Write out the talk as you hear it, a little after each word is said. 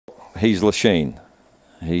he's Lachine.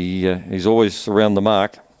 He's always around the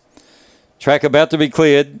mark. Track about to be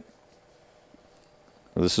cleared.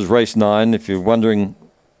 This is race 9. If you're wondering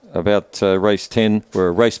about race 10, we're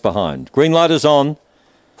a race behind. Green light is on.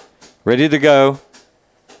 Ready to go.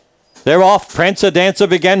 They're off. Prancer Dancer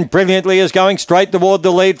began brilliantly, is going straight toward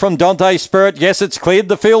the lead from Dante Spirit. Yes, it's cleared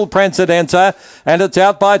the field, Prancer Dancer, and it's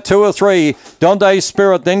out by 2 or 3. Dante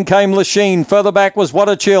Spirit, then came Lachine. Further back was What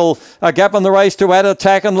a Chill. A gap in the race to Add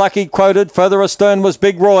Attack and Lucky Quoted. Further astern was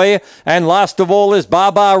Big Roy. And last of all is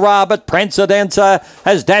Baba Ra, but Prancer Dancer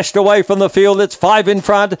has dashed away from the field. It's 5 in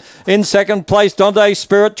front. In second place, Dante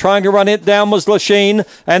Spirit. Trying to run it down was Lachine.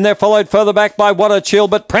 And they're followed further back by What a Chill,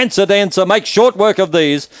 but Prancer Dancer makes short work of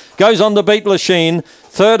these. Goes on to beat Lachine.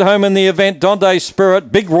 Third home in the event, Dante Spirit.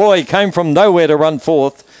 Big Roy came from nowhere to run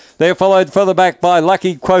fourth. They're followed further back by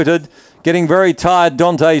Lucky Quoted. Getting very tired,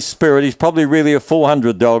 Dante Spirit. He's probably really a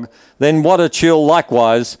 400 dog. Then What a Chill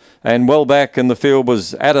likewise. And well back in the field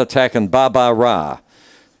was Add Attack and Baba Ra.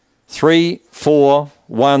 3, 4,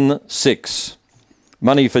 1, 6.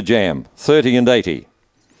 Money for Jam. 30 and 80.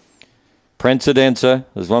 Prancer Dancer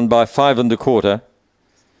is won by 5 1/4.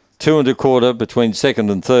 2 1/4 between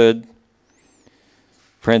second and third.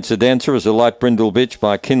 Prancer Dancer is a light brindle bitch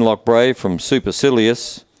by Kinloch Bray from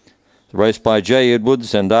Supercilious. The race by J.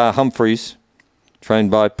 Edwards and R. Humphreys,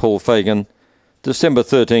 trained by Paul Fagan. December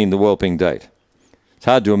 13, the whelping date. It's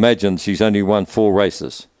hard to imagine she's only won 4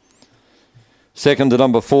 races. Second to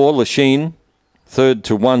number 4, Lachine. Third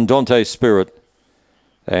to 1, Dante Spirit.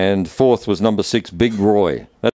 And fourth was number 6, Big Roy.